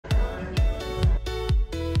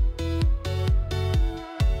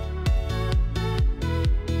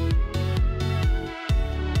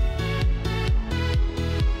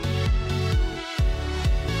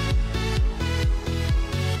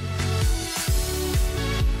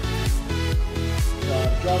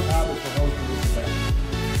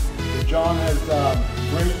John has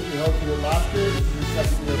graced the hosting it last year. This is his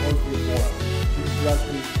second year hosting it for us. He's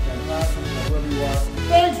actually fantastic, wherever you are.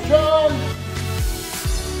 Thanks, John!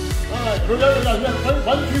 Alright,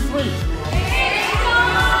 one, two, three.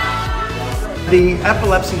 The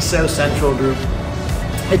Epilepsy South Central group,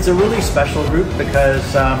 it's a really special group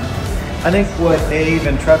because I think what Dave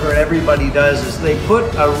and Trevor and everybody does is they put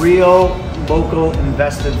a real local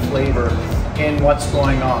invested flavor in what's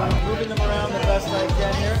going on. Moving them around the best I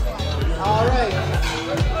can here. All right.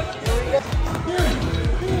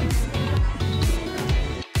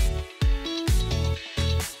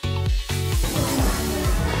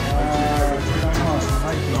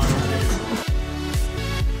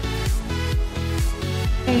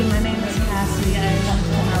 Hey, my name is Cassie. I want to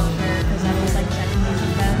come out here because I was checking these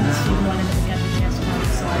events. You wanted to get the chance to come,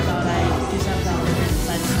 so I thought I'd do something different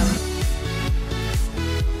besides coming.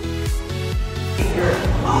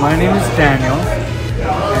 My name is Daniel,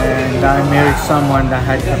 and I married someone that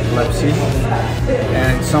had epilepsy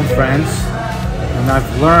and some friends, and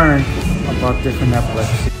I've learned about different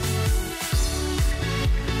epilepsy.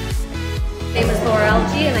 My name is Laura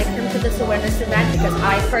LG, and I came to this awareness event because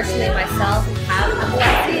I personally myself have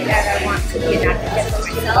epilepsy and I want to be an advocate for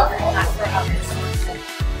myself and not for others.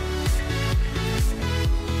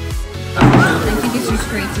 I think it's just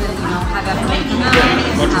great to, have everybody come out,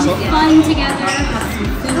 have fun together, have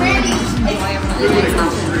some food, just enjoy a really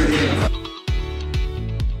nice afternoon.